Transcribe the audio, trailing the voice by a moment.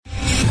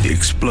the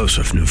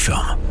explosive new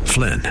film,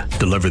 Flynn,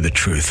 Deliver the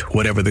Truth,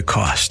 Whatever the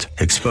Cost,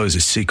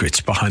 exposes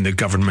secrets behind the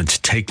government's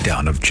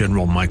takedown of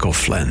General Michael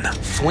Flynn.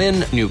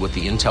 Flynn knew what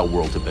the intel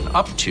world had been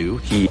up to.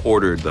 He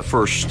ordered the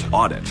first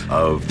audit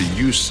of the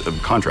use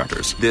of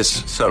contractors.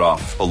 This set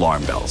off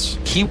alarm bells.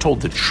 He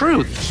told the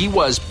truth. He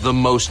was the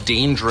most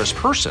dangerous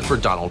person for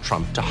Donald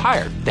Trump to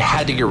hire. They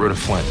had to get rid of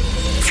Flynn.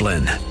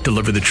 Flynn,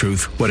 Deliver the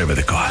Truth, Whatever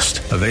the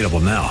Cost. Available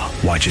now.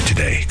 Watch it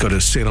today. Go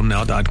to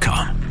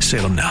salemnow.com.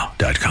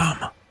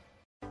 salemnow.com.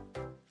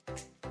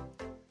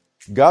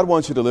 God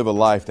wants you to live a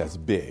life that's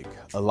big,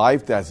 a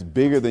life that's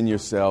bigger than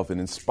yourself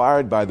and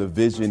inspired by the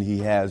vision He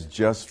has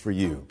just for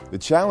you. The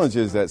challenge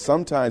is that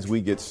sometimes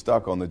we get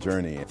stuck on the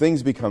journey.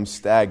 Things become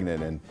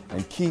stagnant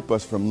and keep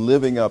us from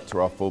living up to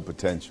our full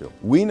potential.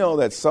 We know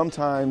that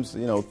sometimes,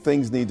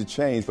 things need to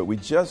change, but we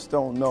just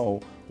don't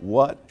know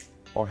what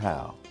or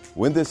how.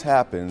 When this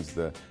happens,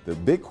 the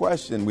big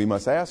question we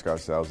must ask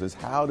ourselves is,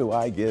 how do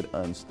I get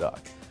unstuck?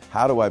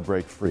 How do I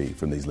break free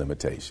from these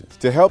limitations?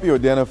 To help you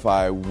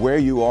identify where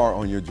you are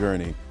on your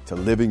journey to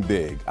living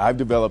big, I've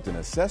developed an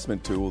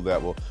assessment tool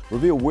that will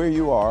reveal where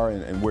you are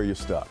and where you're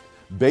stuck.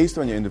 Based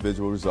on your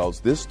individual results,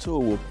 this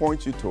tool will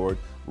point you toward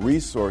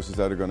resources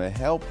that are going to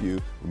help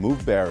you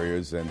remove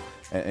barriers and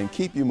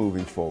keep you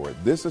moving forward.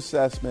 This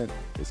assessment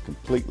is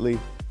completely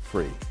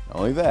free. Not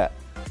only that,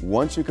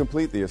 once you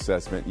complete the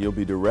assessment, you'll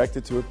be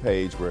directed to a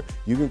page where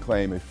you can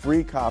claim a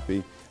free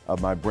copy of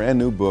my brand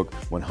new book,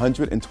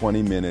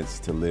 120 Minutes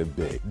to Live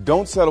Big.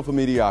 Don't settle for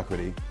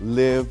mediocrity.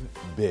 Live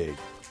big.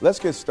 Let's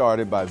get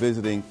started by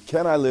visiting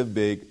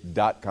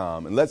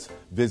canilivebig.com, and let's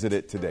visit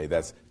it today.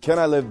 That's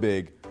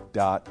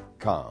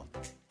canilivebig.com.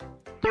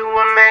 You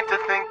were meant to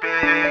think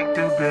big,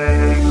 do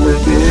big,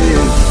 live big.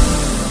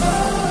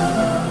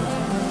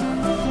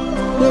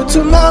 Your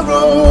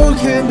tomorrow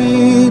can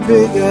be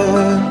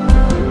bigger.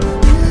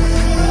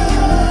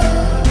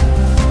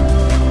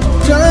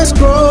 Just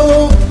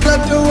grow,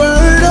 let the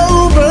word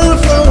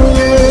overflow,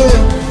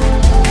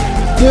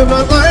 yeah. Live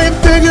a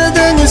life bigger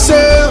than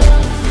yourself.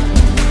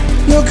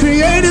 You're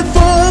created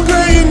for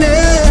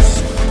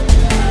greatness.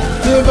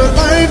 Live a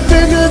life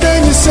bigger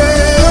than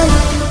yourself.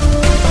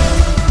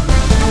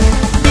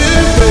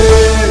 Live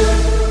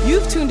big.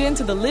 You've tuned in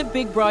to the Live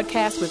Big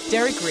broadcast with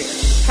Derek Grier,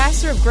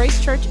 pastor of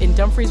Grace Church in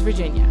Dumfries,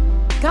 Virginia.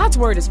 God's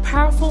word is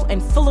powerful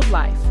and full of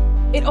life.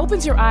 It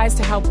opens your eyes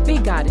to how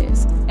big God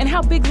is and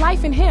how big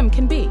life in Him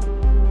can be.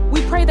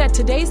 We pray that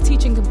today's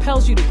teaching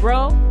compels you to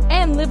grow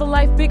and live a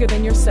life bigger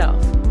than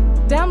yourself.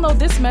 Download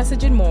this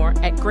message and more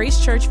at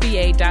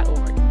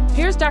gracechurchva.org.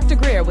 Here's Dr.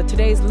 Grier with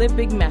today's Live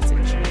Big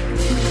message.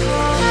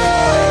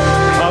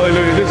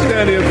 Hallelujah. Just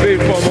stand in your feet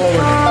for a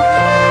moment.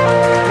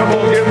 Come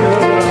on, give Him a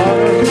little bit of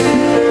honor.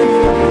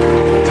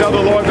 Tell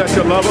the Lord that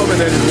you love Him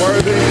and that He's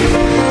worthy.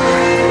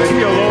 That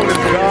He alone is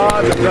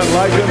God. There's none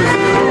like Him in the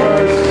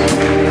universe.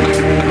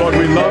 Lord,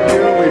 we love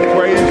You. We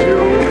praise You.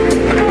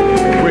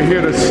 We're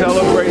here to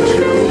celebrate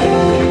You.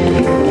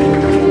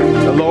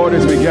 The Lord,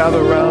 as we gather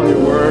around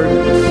Your word,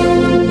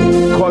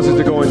 cause us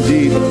to go in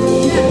deep.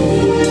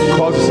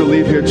 Cause us to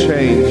leave here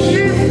changed.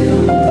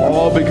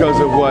 All because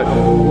of what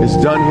is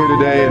done here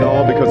today and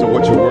all because of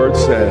what Your word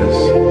says.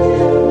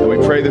 And we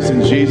pray this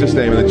in Jesus'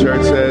 name. And the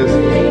church says,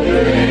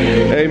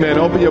 amen.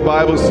 Open your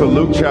Bibles to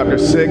Luke chapter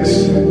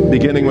 6,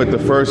 beginning with the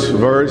first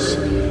verse.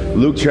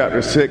 Luke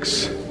chapter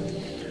 6,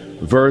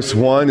 verse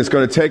 1. It's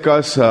going to take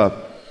us a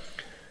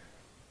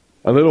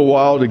little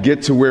while to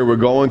get to where we're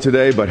going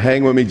today, but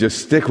hang with me,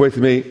 just stick with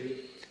me,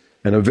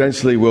 and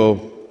eventually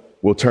we'll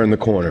turn the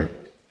corner.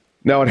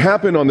 Now, it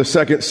happened on the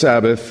second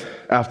Sabbath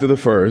after the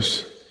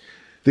first.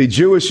 The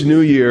Jewish New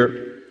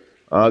Year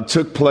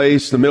took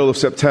place the middle of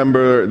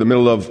September, the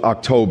middle of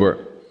October.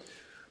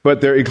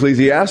 But their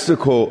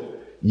ecclesiastical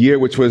year,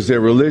 which was their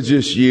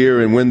religious year,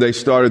 and when they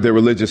started their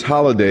religious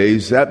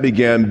holidays, that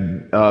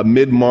began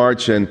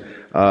mid-March and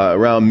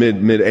around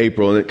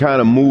mid-April. And it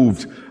kind of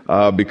moved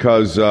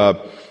because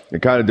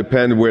it kind of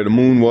depended where the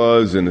moon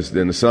was and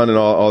the sun and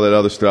all that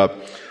other stuff.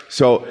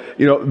 So,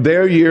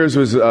 their years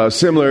was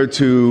similar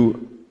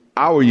to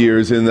our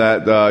years in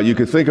that you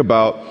could think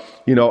about,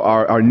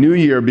 our new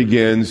year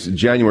begins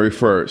January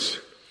 1st,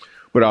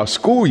 but our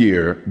school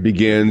year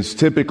begins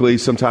typically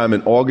sometime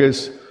in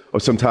August or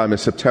sometime in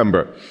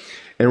September.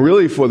 And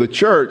really for the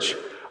church,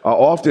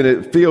 often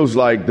it feels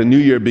like the new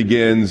year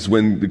begins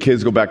when the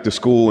kids go back to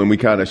school and we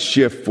kind of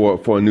shift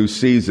for a new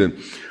season.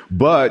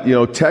 But,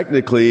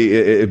 technically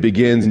it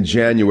begins in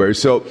January.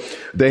 So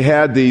they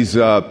had these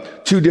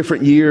 2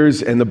 different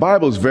years, and the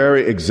Bible is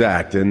very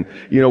exact. And,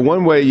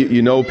 one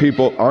way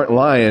people aren't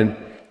lying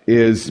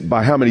is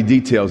by how many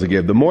details they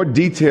give. The more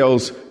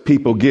details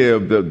people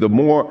give, the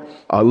more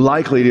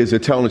likely it is they're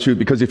telling the truth.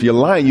 Because if you're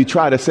lying, you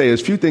try to say as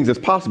few things as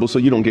possible so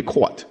you don't get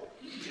caught.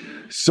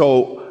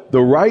 So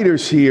the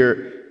writers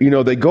here,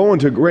 they go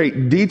into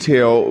great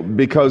detail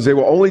because they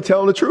were only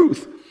telling the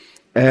truth.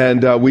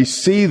 And we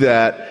see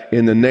that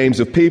in the names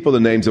of people, the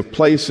names of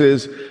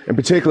places, and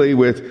particularly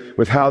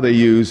with how they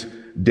use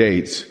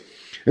dates.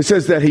 It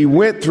says that he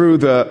went through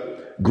the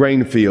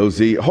grain fields.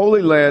 The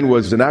Holy Land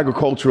was an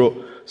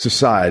agricultural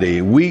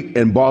society. Wheat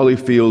and barley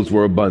fields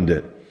were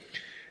abundant.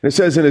 And it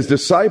says, and his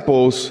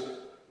disciples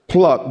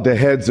plucked the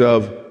heads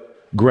of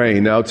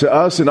grain. Now, to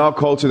us in our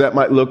culture, that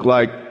might look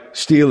like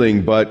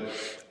stealing, but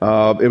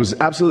it was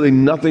absolutely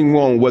nothing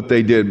wrong with what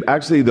they did.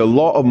 Actually, the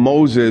law of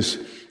Moses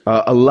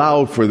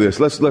allowed for this.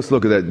 Let's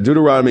look at that.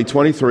 Deuteronomy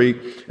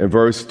 23 and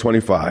verse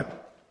 25.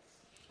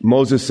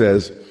 Moses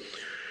says,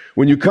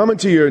 when you come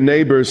into your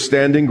neighbor's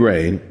standing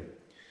grain,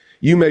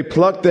 you may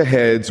pluck the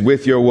heads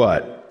with your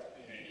what?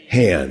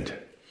 Hand.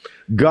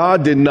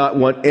 God did not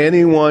want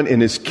anyone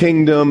in his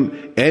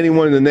kingdom,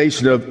 anyone in the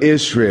nation of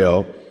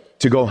Israel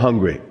to go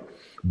hungry.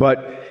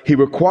 But he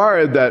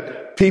required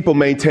that people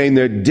maintain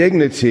their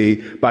dignity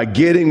by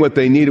getting what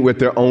they needed with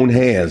their own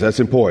hands. That's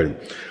important.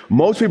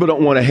 Most people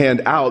don't want to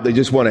hand out. They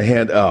just want to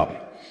hand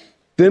up.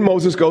 Then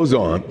Moses goes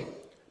on,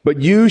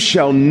 but you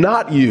shall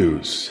not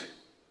use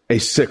a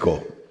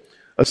sickle.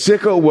 A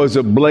sickle was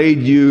a blade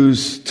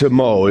used to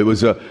mow. It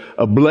was a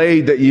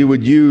blade that you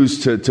would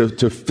use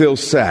to fill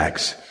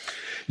sacks.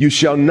 You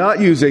shall not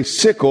use a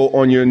sickle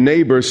on your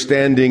neighbor's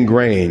standing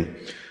grain.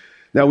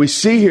 Now we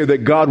see here that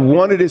God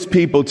wanted his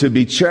people to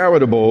be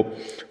charitable,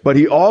 but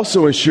he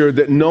also ensured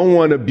that no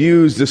one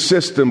abused the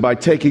system by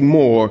taking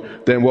more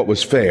than what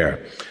was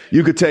fair.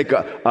 You could take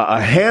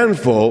a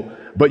handful,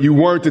 but you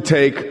weren't to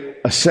take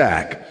a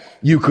sack.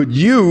 You could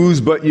use,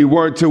 but you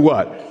weren't to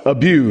what?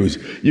 Abuse.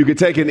 You could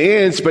take an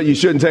inch, but you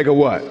shouldn't take a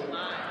what?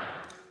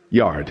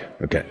 Yard.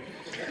 Okay.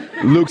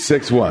 Luke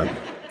 6:1.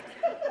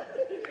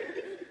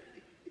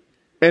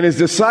 And his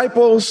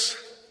disciples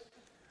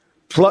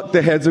plucked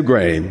the heads of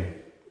grain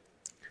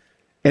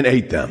and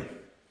ate them.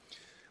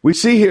 We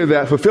see here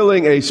that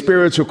fulfilling a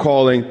spiritual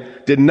calling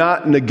did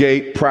not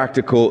negate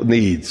practical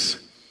needs.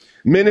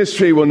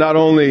 Ministry will not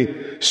only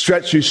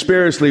stretch you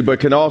spiritually, but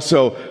can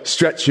also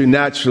stretch you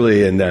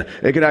naturally, and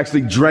it can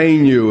actually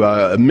drain you.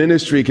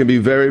 Ministry can be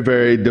very,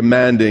 very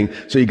demanding,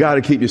 so you got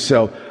to keep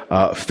yourself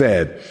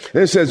fed.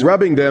 And it says,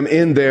 rubbing them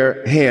in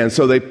their hands.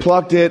 So they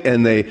plucked it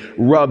and they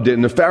rubbed it.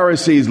 And the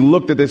Pharisees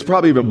looked at this,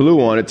 probably even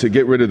blew on it to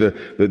get rid of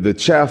the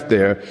chaff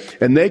there.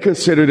 And they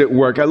considered it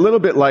work. A little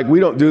bit like, we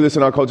don't do this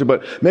in our culture,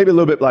 but maybe a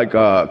little bit like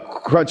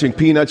crunching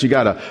peanuts. You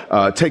got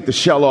to take the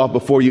shell off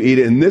before you eat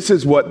it. And this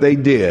is what they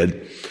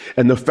did.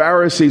 And the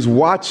Pharisees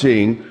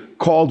watching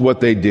called what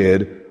they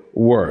did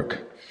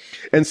work.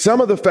 And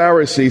some of the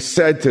Pharisees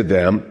said to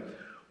them,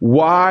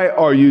 why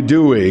are you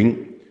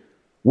doing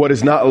what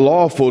is not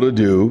lawful to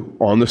do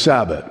on the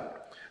Sabbath?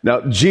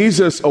 Now,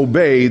 Jesus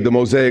obeyed the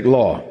Mosaic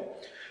law.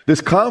 This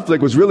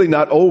conflict was really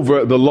not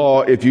over the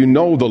law if you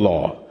know the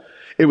law.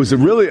 It was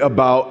really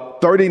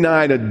about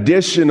 39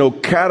 additional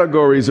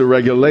categories of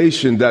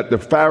regulation that the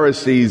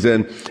Pharisees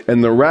and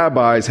the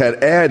rabbis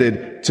had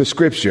added to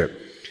Scripture.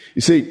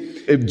 You see,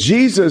 if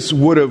Jesus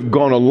would have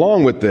gone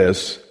along with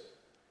this,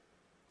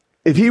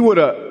 if he would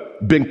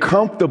have been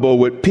comfortable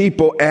with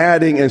people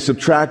adding and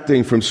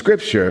subtracting from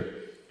Scripture,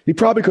 he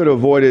probably could have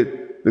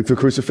avoided the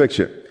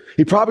crucifixion.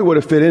 He probably would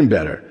have fit in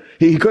better.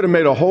 He could have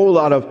made a whole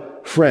lot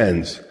of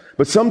friends.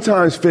 But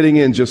sometimes fitting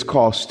in just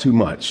costs too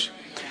much.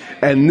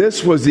 And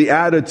this was the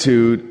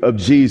attitude of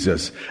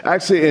Jesus.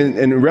 Actually,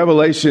 in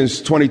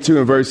Revelations 22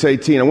 and verse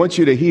 18, I want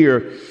you to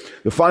hear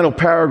the final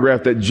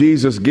paragraph that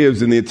Jesus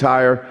gives in the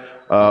entire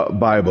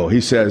Bible. He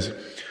says,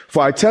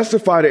 for I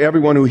testify to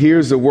everyone who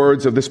hears the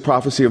words of this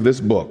prophecy of this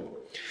book.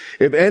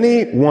 If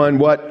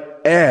anyone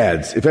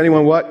adds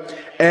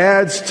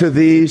to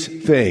these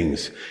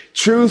things.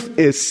 Truth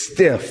is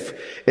stiff.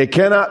 It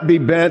cannot be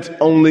bent,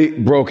 only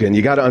broken.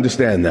 You got to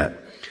understand that.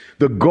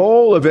 The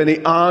goal of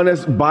any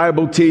honest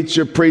Bible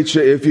teacher,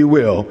 preacher, if you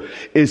will,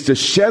 is to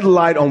shed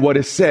light on what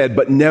is said,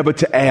 but never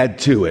to add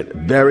to it.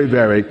 Very,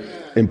 very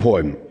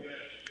important.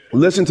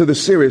 Listen to the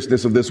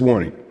seriousness of this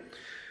warning.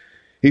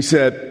 He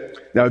said,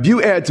 now if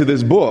you add to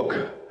this book,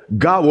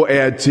 God will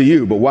add to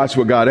you. But watch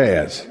what God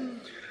adds.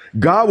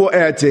 God will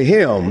add to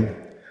him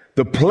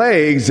the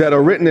plagues that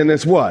are written in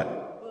this what?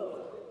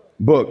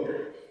 Book.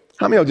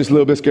 How many of y'all just a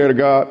little bit scared of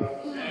God?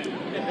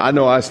 I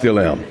know I still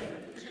am.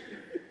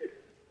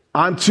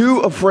 I'm too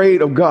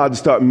afraid of God to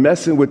start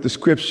messing with the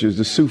Scriptures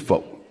to sue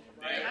folk.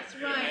 That's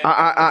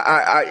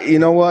right. You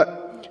know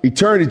what?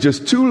 Eternity is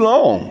just too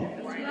long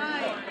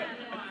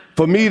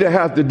for me to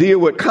have to deal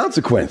with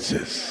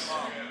consequences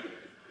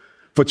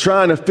for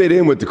trying to fit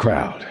in with the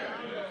crowd.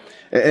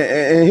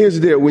 And here's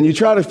the deal. When you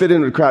try to fit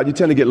in with the crowd, you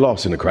tend to get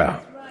lost in the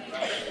crowd.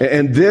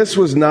 And this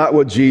was not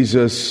what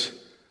Jesus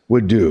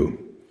would do.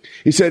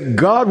 He said,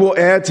 God will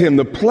add to him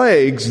the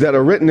plagues that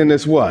are written in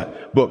this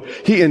what? Book.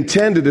 He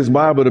intended this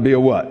Bible to be a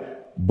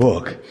what?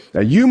 Book.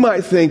 Now you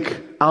might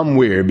think I'm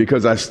weird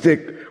because I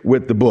stick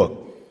with the book.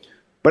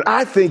 But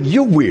I think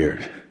you're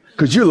weird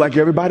because you're like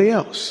everybody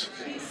else.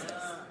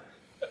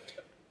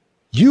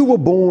 You were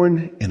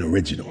born an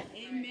original.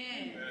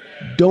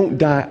 Don't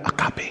die a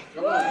copy.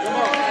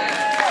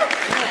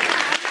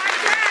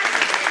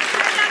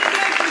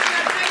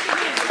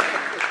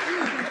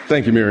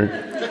 Thank you,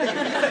 Miriam.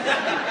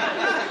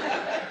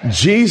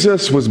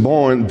 Jesus was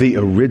born the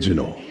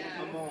original.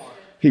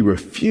 He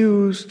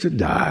refused to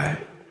die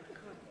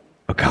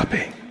a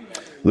copy.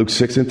 Luke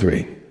 6 and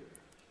 3.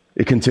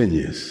 It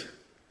continues.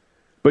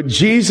 But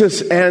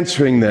Jesus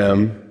answering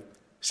them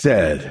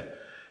said,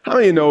 how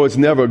many of you know it's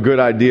never a good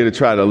idea to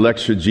try to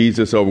lecture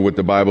Jesus over what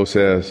the Bible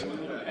says?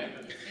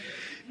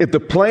 If the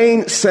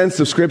plain sense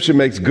of Scripture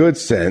makes good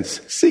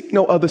sense, seek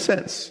no other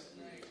sense.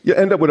 You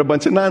end up with a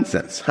bunch of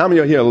nonsense. How many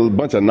of you hear a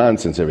bunch of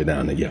nonsense every now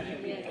and then? Yeah.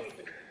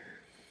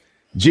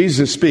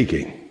 Jesus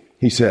speaking,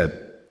 he said,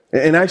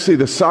 and actually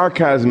the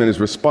sarcasm in his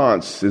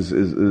response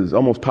is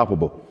almost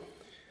palpable.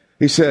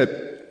 He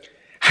said,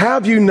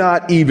 have you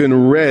not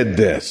even read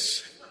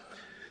this?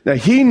 Now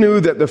he knew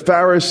that the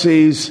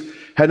Pharisees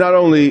had not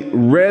only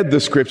read the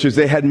Scriptures,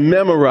 they had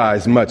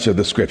memorized much of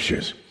the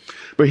Scriptures.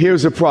 But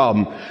here's the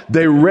problem.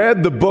 They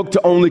read the book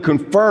to only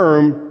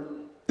confirm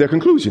their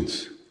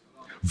conclusions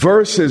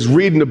versus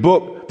reading the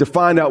book to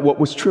find out what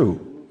was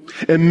true.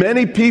 And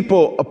many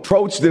people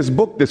approach this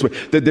book this way,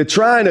 that they're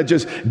trying to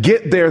just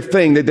get their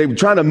thing, that they're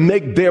trying to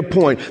make their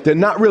point. They're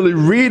not really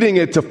reading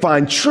it to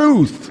find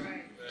truth.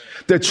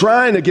 They're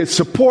trying to get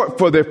support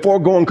for their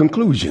foregone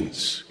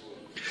conclusions.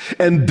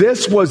 And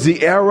this was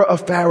the era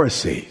of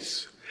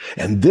Pharisees.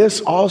 And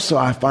this also,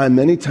 I find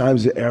many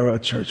times, the era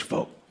of church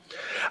folk.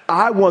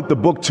 I want the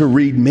book to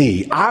read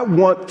me. I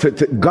want to,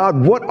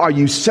 God, what are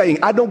you saying?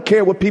 I don't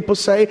care what people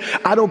say.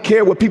 I don't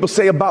care what people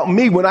say about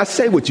me when I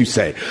say what you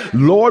say.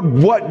 Lord,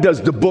 what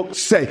does the book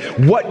say?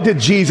 What did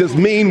Jesus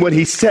mean when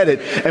he said it?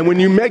 And when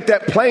you make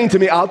that plain to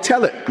me, I'll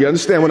tell it. You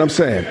understand what I'm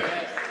saying?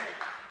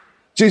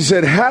 Jesus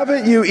said,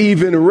 haven't you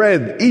even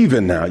read,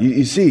 even now?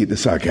 You see the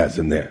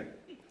sarcasm there.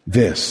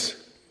 This.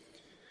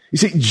 You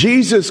see,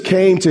 Jesus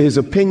came to his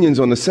opinions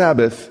on the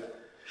Sabbath,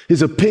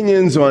 his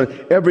opinions on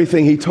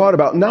everything he taught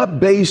about, not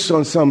based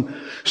on some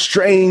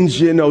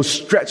strange,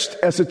 stretched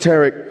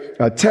esoteric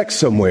text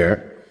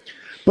somewhere,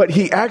 but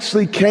he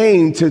actually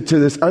came to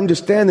this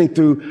understanding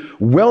through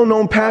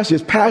well-known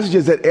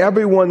passages that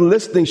everyone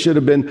listening should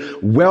have been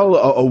well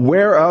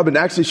aware of and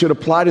actually should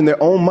apply it in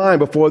their own mind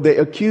before they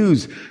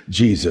accuse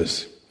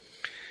Jesus.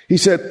 He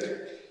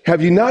said,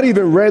 have you not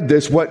even read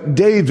this, what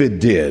David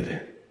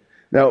did?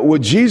 Now,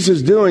 what Jesus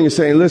is doing is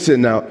saying,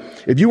 listen, now,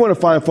 if you want to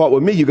find fault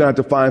with me, you're going to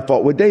have to find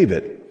fault with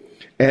David.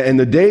 And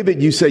the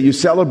David you say you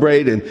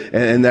celebrate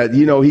and that,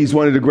 he's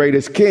one of the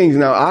greatest kings.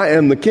 Now, I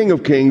am the King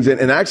of Kings.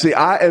 And actually,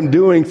 I am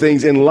doing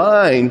things in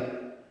line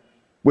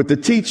with the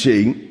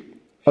teaching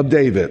of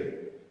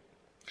David.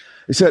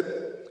 He said,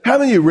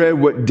 haven't you read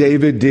what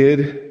David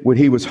did when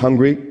he was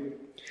hungry?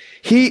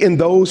 He and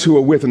those who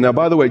were with him. Now,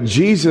 by the way,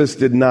 Jesus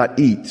did not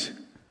eat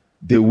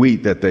the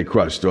wheat that they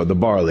crushed or the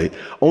barley.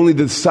 Only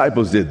the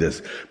disciples did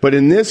this. But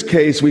in this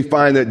case, we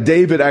find that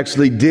David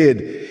actually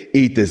did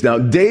eat this. Now,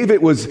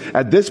 David was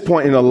at this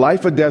point in a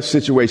life or death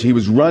situation. He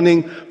was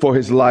running for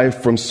his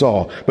life from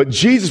Saul. But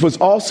Jesus was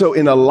also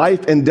in a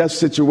life and death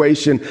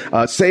situation,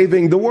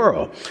 saving the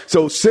world.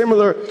 So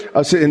similar,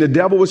 and the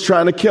devil was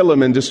trying to kill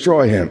him and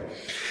destroy him.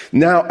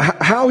 Now,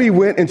 how he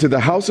went into the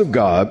house of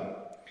God,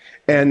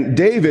 and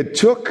David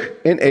took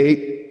and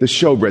ate the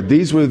showbread.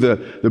 These were the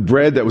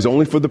bread that was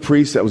only for the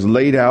priests, that was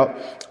laid out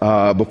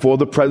before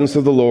the presence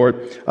of the Lord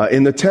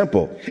in the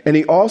temple. And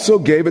he also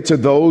gave it to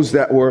those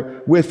that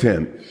were with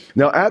him.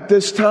 Now, at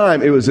this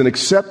time, it was an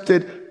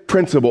accepted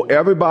principle.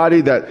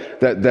 Everybody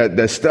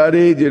that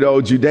studied,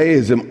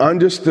 Judaism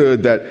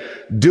understood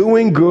that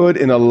doing good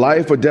in a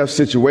life or death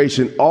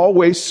situation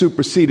always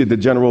superseded the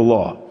general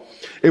law.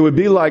 It would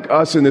be like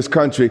us in this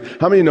country.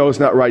 How many know it's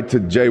not right to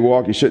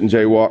jaywalk? You shouldn't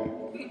jaywalk.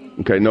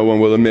 Okay, no one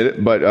will admit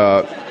it, but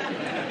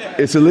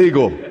it's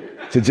illegal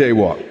to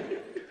jaywalk.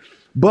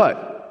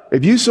 But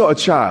if you saw a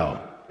child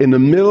in the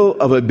middle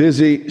of a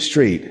busy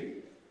street,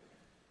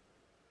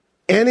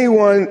 any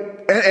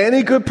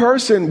good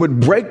person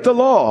would break the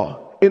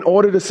law in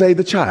order to save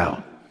the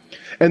child.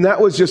 And that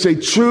was just a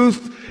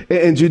truth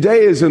in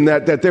Judaism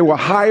that there were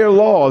higher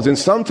laws, and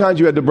sometimes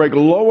you had to break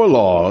lower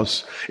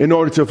laws in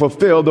order to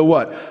fulfill the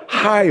what?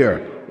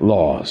 Higher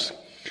laws.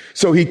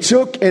 So he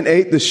took and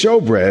ate the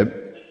showbread,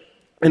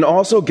 and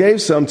also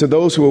gave some to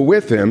those who were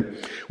with him,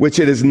 which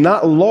it is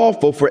not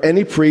lawful for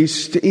any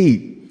priest to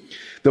eat.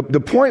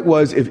 The point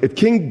was, if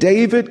King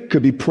David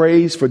could be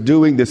praised for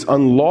doing this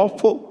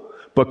unlawful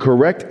but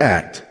correct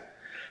act,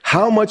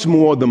 how much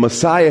more the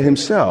Messiah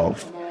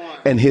himself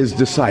and his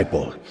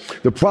disciples?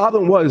 The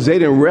problem was they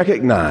didn't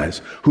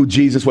recognize who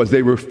Jesus was.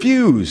 They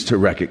refused to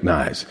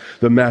recognize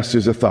the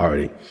master's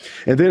authority.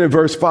 And then in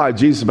verse 5,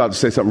 Jesus is about to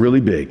say something really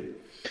big.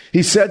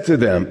 He said to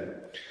them,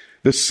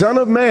 the Son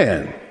of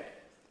Man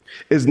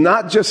is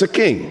not just a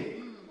king.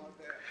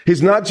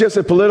 He's not just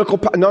a political...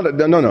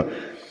 No.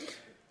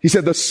 He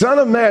said, the Son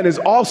of Man is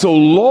also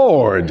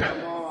Lord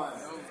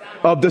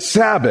of the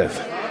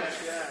Sabbath.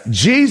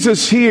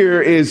 Jesus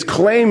here is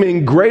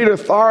claiming great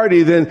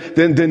authority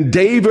than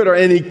David or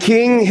any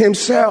king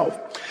himself.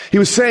 He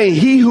was saying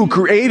he who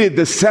created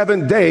the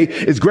seventh day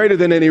is greater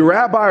than any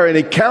rabbi or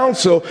any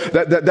council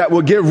that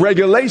will give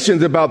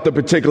regulations about the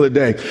particular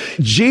day.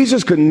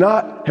 Jesus could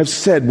not have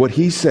said what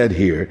he said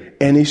here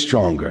any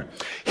stronger.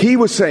 He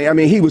was saying,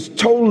 he was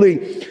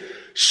totally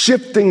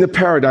shifting the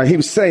paradigm. He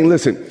was saying,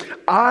 listen,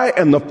 I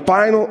am the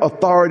final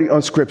authority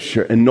on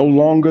Scripture and no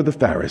longer the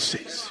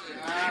Pharisees.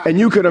 And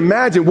you can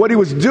imagine what he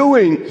was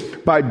doing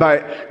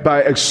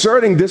by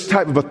exerting this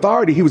type of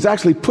authority. He was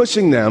actually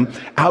pushing them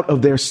out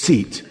of their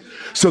seat.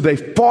 So they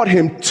fought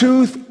him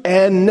tooth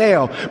and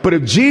nail. But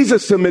if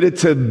Jesus submitted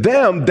to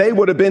them, they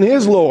would have been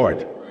his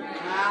Lord.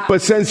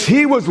 But since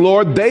he was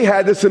Lord, they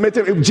had to submit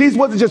to him. Jesus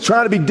wasn't just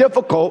trying to be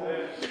difficult.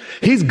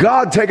 He's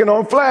God taking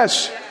on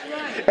flesh.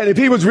 And if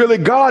he was really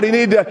God, he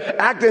needed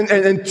to act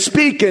and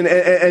speak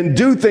and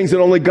do things that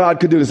only God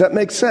could do. Does that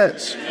make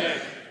sense?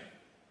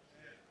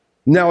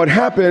 Now it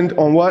happened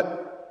on what?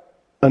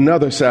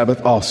 Another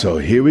Sabbath also.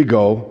 Here we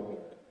go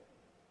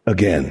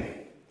again.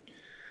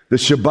 The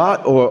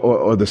Shabbat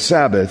or the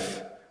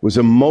Sabbath was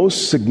the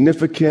most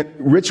significant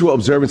ritual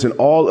observance in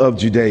all of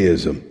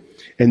Judaism.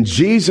 And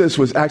Jesus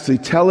was actually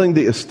telling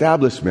the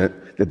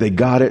establishment that they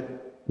got it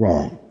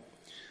wrong.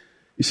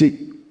 You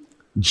see,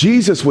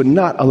 Jesus would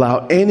not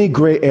allow any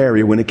gray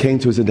area when it came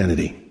to his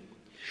identity.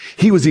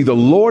 He was either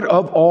Lord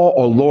of all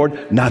or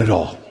Lord not at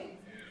all.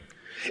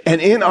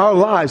 And in our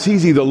lives,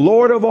 he's either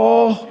Lord of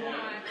all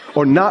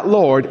or not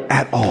Lord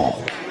at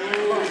all.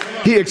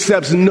 He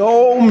accepts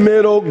no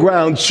middle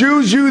ground.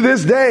 Choose you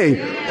this day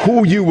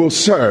who you will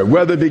serve,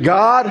 whether it be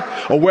God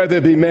or whether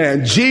it be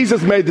man.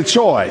 Jesus made the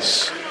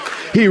choice.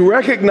 He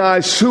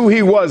recognized who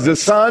he was, the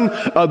Son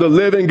of the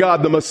living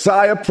God, the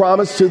Messiah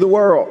promised to the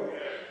world.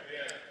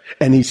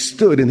 And he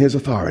stood in his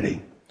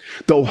authority.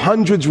 Though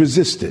hundreds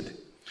resisted,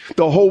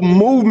 the whole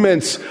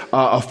movements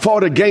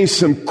fought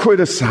against him,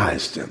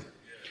 criticized him.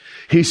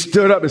 He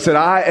stood up and said,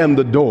 I am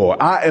the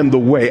door. I am the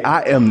way.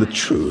 I am the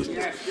truth.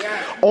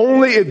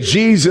 Only if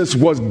Jesus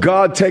was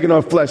God taking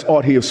on flesh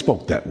ought he have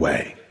spoke that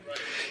way.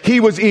 He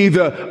was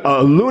either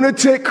a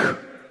lunatic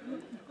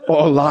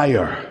or a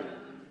liar.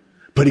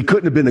 But he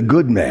couldn't have been a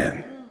good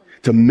man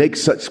to make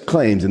such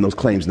claims and those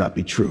claims not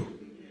be true.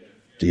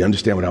 Do you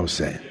understand what I was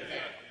saying?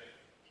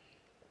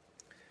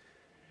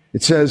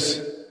 It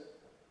says,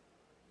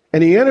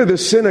 and he entered the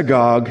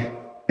synagogue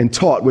and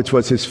taught, which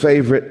was his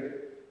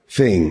favorite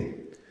thing.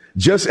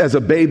 Just as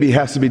a baby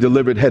has to be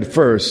delivered head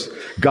first,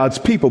 God's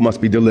people must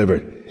be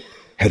delivered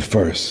head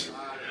first.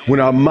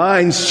 When our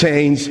minds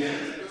change,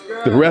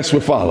 the rest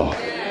will follow.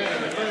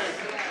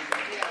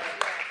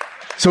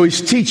 So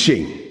he's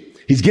teaching.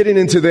 He's getting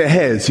into their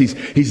heads.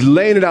 He's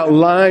laying it out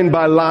line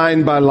by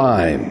line by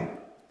line.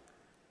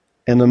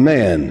 And the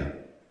man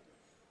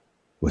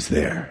was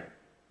there.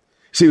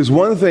 See, it was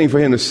one thing for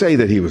him to say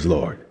that he was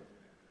Lord,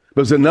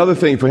 but it was another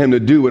thing for him to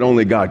do what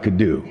only God could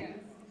do.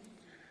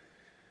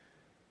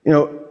 You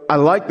know, I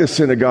like this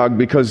synagogue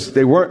because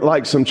they weren't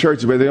like some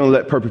churches where they don't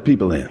let perfect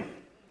people in.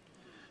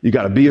 You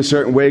got to be a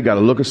certain way, got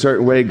to look a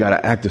certain way, got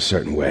to act a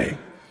certain way.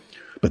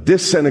 But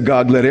this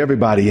synagogue let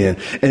everybody in.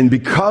 And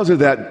because of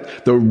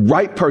that, the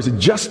right person,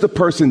 just the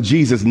person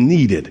Jesus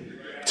needed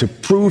to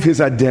prove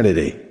his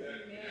identity,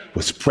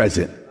 was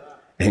present.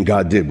 And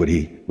God did what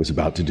he was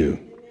about to do.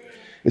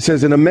 It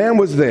says, and a man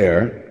was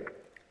there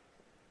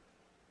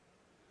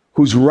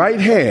whose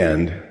right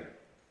hand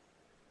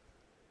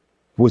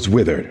was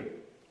withered.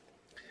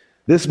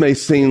 This may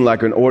seem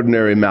like an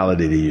ordinary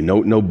malady to you,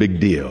 no big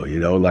deal,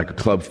 like a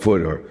club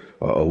foot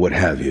or what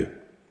have you.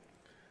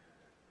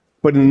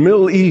 But in the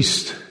Middle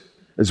East,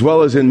 as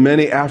well as in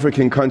many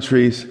African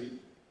countries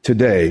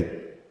today,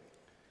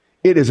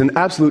 it is an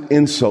absolute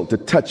insult to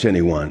touch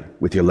anyone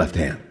with your left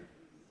hand.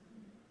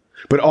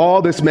 But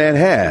all this man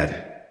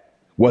had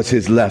was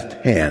his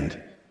left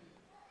hand.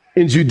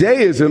 In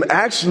Judaism,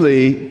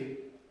 actually,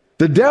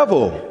 the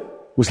devil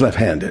was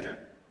left-handed.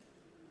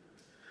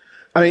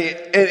 I mean,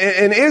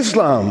 in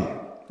Islam,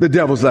 the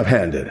devil's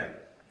left-handed.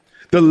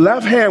 The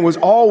left hand was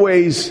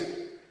always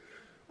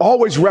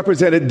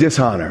represented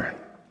dishonor.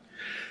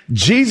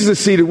 Jesus is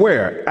seated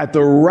where? At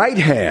the right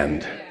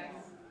hand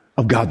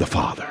of God the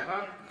Father.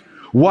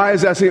 Why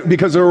is that?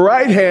 Because the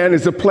right hand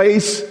is a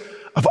place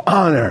of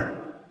honor.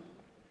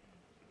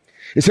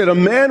 It said a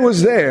man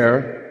was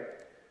there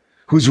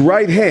whose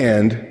right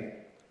hand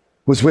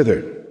was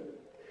withered.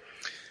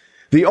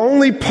 The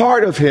only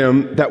part of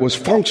him that was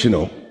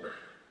functional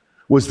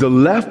was the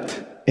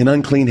left and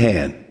unclean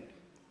hand.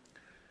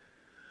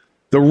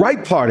 The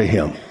right part of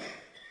him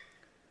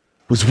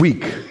was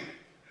weak.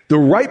 The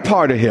right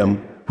part of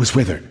him was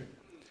withered.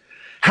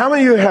 How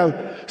many of you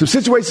have some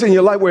situations in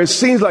your life where it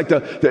seems like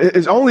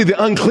it's only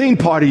the unclean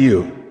part of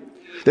you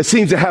that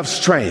seems to have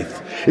strength?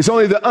 It's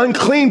only the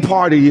unclean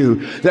part of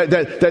you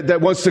that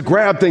wants to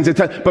grab things.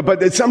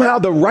 But it's somehow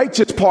the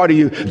righteous part of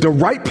you, the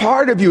right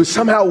part of you is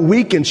somehow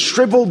weak and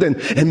shriveled.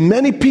 And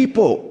many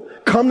people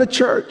come to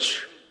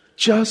church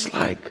just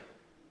like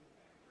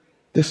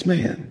this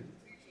man.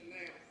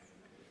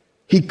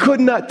 He could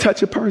not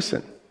touch a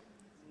person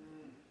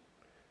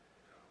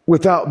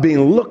without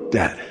being looked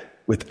at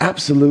with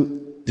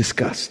absolute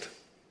disgust.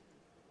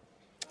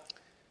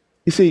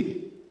 You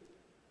see,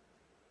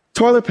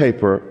 toilet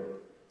paper,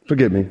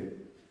 forgive me,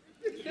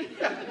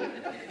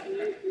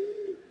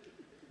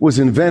 was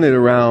invented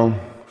around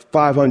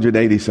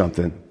 580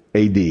 something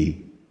AD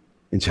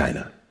in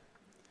China.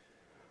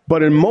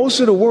 But in most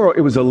of the world,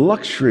 it was a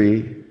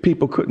luxury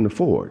people couldn't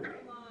afford.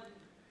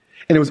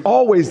 And it was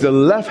always the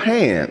left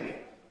hand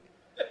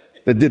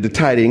that did the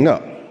tidying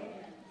up.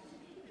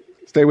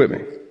 Stay with me.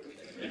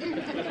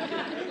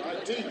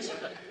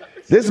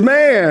 This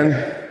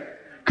man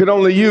could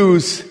only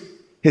use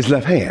his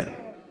left hand.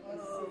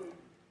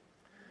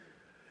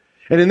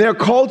 And in their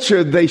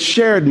culture, they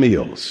shared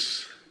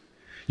meals.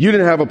 You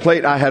didn't have a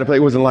plate, I had a plate.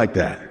 It wasn't like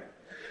that.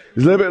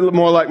 It's a little bit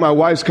more like my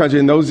wife's country,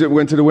 and those that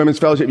went to the women's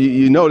fellowship,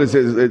 you notice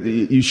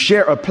you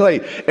share a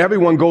plate.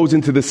 Everyone goes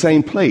into the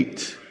same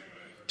plate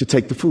to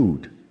take the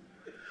food.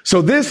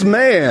 So this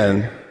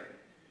man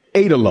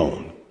ate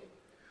alone.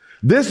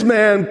 This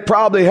man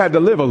probably had to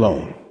live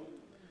alone.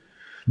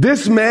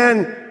 This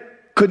man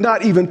could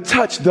not even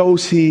touch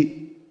those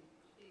he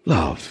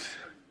loved.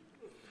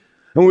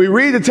 And we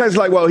read the text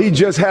like, well, he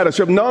just had a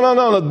trip.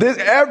 No.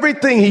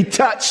 Everything he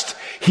touched,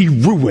 he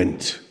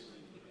ruined.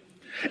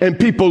 And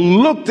people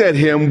looked at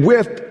him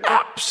with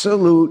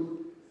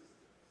absolute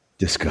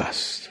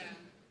disgust.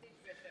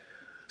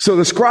 So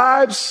the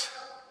scribes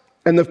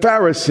and the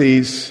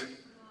Pharisees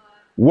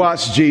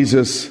watched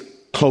Jesus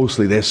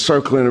closely. They're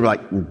circling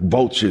like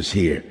vultures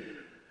here.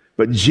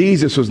 But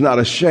Jesus was not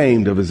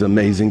ashamed of his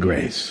amazing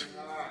grace.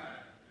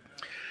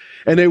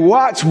 And they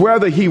watched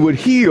whether he would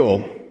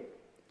heal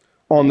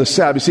on the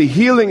Sabbath. See,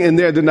 healing in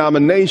their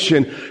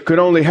denomination could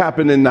only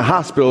happen in the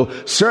hospital,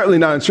 certainly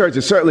not in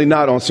churches, certainly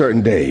not on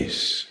certain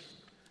days.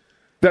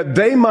 That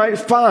they might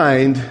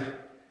find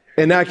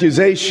an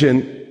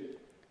accusation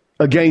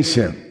against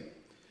him.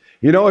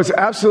 You know, it's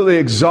absolutely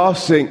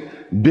exhausting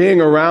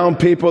being around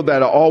people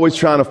that are always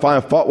trying to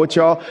find fault with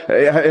y'all.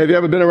 Have you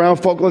ever been around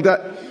folk like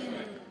that?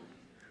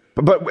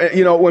 But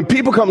you know, when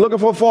people come looking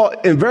for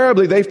fault,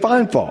 invariably they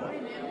find fault.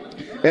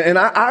 And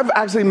I've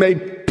actually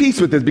made peace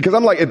with this because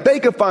I'm like, if they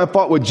could find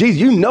fault with Jesus,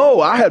 you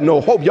know I have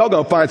no hope y'all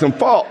going to find some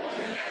fault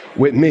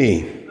with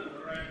me.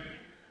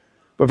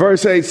 But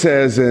verse 8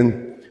 says,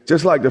 and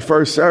just like the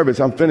first service,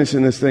 I'm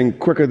finishing this thing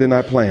quicker than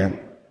I planned.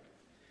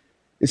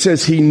 It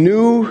says he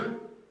knew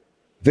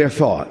their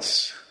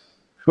thoughts.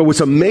 But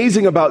what's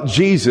amazing about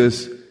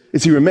Jesus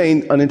is he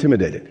remained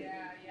unintimidated.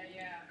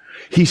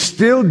 He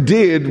still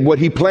did what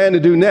he planned to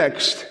do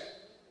next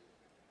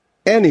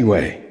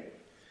anyway.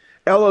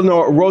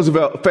 Eleanor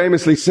Roosevelt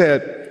famously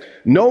said,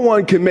 no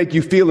one can make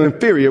you feel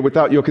inferior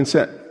without your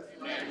consent.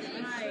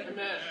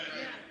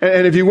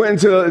 And if you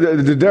went into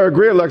the Derek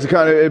Grier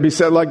lexicon, it'd be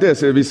said like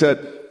this. It'd be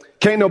said,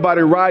 can't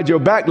nobody ride your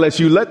back unless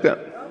you let them.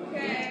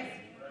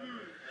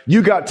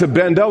 You got to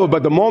bend over,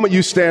 but the moment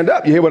you stand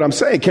up, you hear what I'm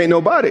saying? Can't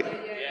nobody.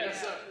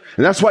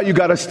 And that's why you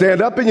got to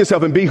stand up in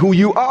yourself and be who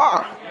you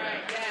are.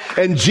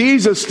 And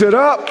Jesus stood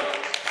up.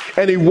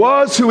 And he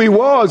was who he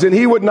was, and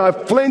he would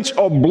not flinch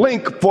or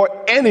blink for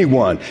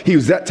anyone. He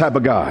was that type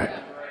of guy.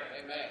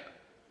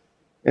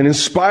 And in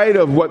spite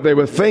of what they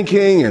were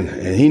thinking,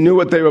 and he knew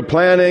what they were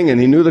planning,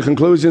 and he knew the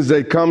conclusions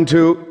they'd come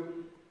to,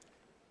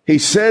 he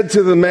said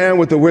to the man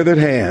with the withered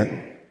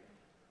hand,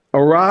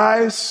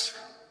 arise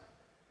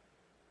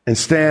and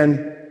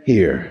stand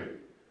here.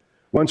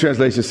 One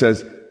translation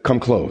says,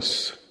 come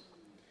close.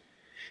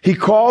 He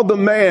called the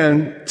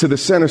man to the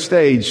center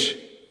stage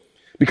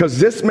because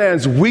this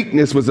man's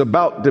weakness was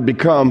about to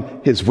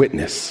become his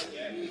witness.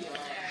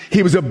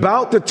 He was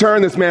about to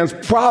turn this man's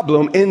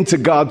problem into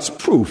God's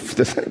proof.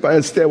 Does anybody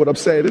understand what I'm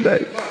saying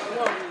today?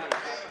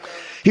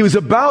 He was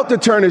about to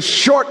turn his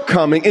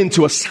shortcoming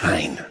into a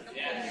sign.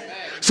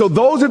 So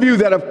those of you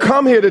that have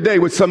come here today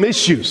with some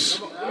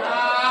issues,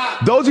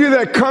 those of you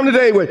that come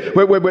today with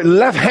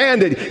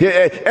left-handed,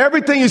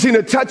 everything you seem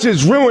to touch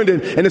is ruined,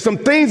 and there's some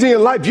things in your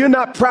life you're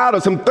not proud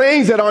of, some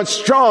things that aren't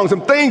strong,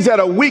 some things that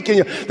are weak in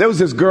you. There was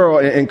this girl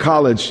in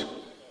college.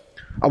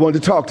 I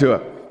wanted to talk to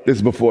her. This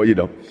is before, you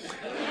know.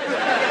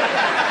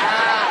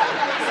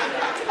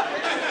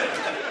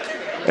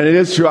 And it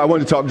is true, I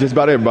wanted to talk to just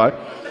about everybody.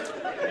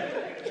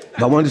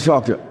 But I wanted to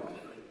talk to her.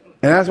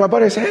 And I asked my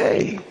buddy, I said,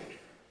 hey,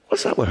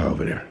 what's up with her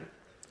over there?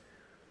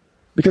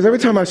 Because every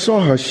time I saw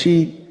her,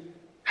 she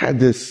had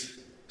this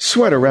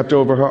sweater wrapped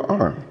over her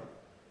arm.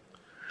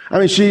 I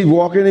mean, she'd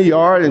walk in the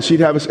yard and she'd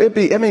have it'd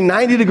be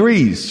 90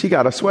 degrees. She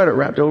got a sweater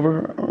wrapped over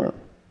her arm.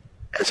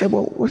 I said,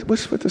 well,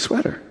 what's with the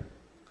sweater?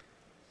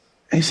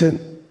 And he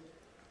said,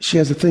 she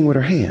has a thing with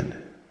her hand.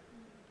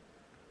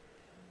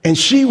 And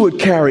she would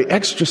carry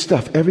extra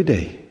stuff every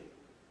day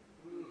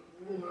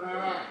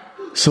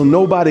so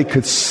nobody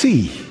could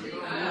see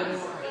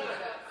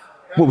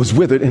what was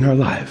withered in her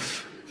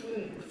life.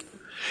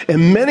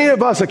 And many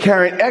of us are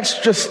carrying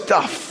extra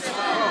stuff.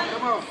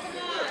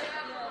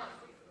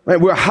 Right?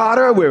 We're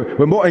hotter,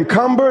 we're more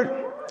encumbered,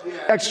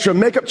 extra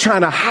makeup,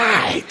 trying to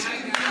hide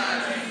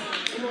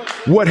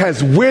what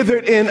has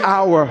withered in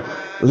our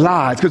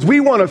lives. Because we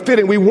want to fit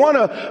in, we want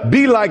to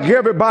be like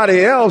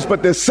everybody else,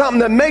 but there's something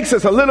that makes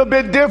us a little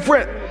bit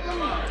different.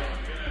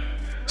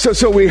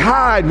 So we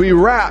hide, we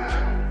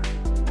wrap,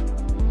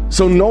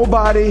 so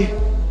nobody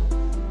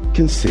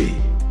can see.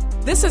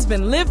 This has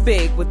been Live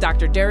Big with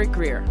Dr. Derek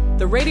Grier,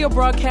 the radio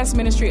broadcast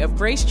ministry of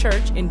Grace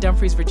Church in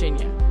Dumfries,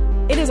 Virginia.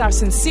 It is our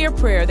sincere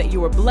prayer that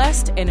you are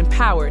blessed and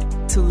empowered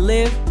to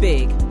live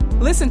big.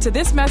 Listen to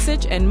this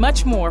message and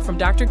much more from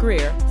Dr.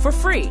 Grier for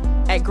free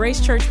at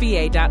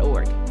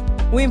gracechurchva.org.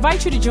 We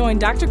invite you to join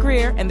Dr.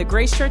 Greer and the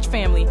Grace Church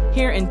family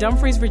here in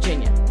Dumfries,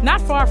 Virginia,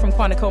 not far from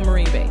Quantico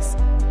Marine Base.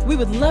 We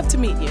would love to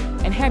meet you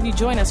and have you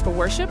join us for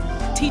worship,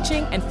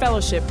 teaching, and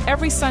fellowship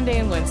every Sunday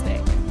and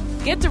Wednesday.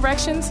 Get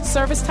directions,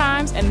 service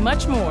times, and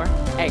much more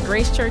at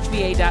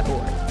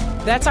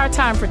gracechurchva.org. That's our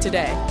time for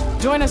today.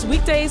 Join us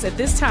weekdays at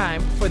this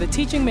time for the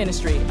teaching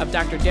ministry of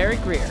Dr.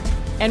 Derek Greer.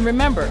 And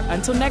remember,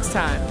 until next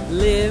time,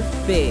 live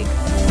big.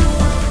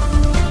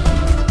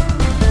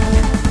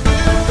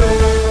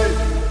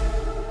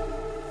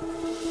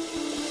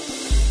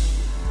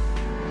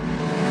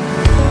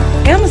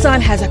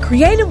 Amazon has a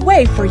creative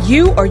way for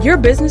you or your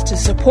business to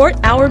support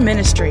our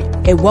ministry.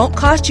 It won't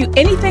cost you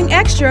anything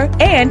extra,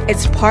 and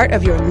it's part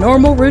of your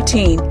normal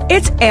routine.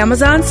 It's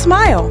Amazon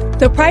Smile.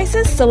 The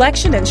prices,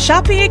 selection, and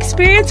shopping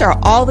experience are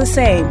all the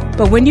same.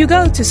 But when you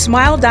go to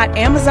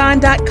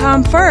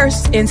smile.amazon.com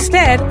first,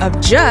 instead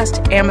of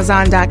just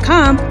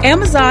Amazon.com,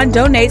 Amazon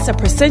donates a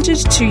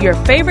percentage to your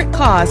favorite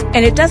cause,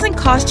 and it doesn't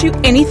cost you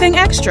anything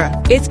extra.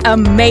 It's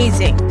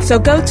amazing. So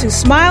go to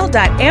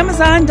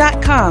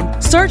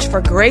smile.amazon.com, search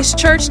for Grace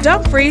Church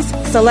Dumfries,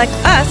 select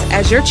us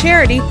as your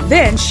charity,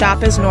 then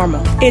shop as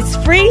normal. It's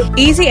free,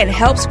 easy, and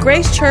helps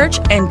Grace Church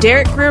and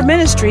Derek Greer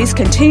Ministries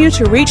continue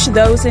to reach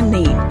those in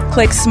need.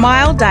 Click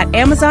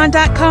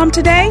smile.amazon.com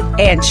today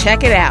and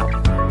check it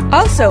out.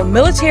 Also,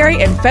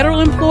 military and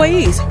federal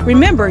employees,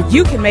 remember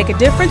you can make a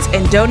difference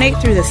and donate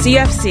through the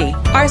CFC.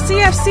 Our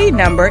CFC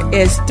number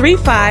is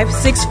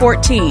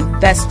 35614.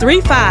 That's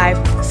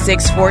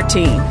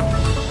 35614.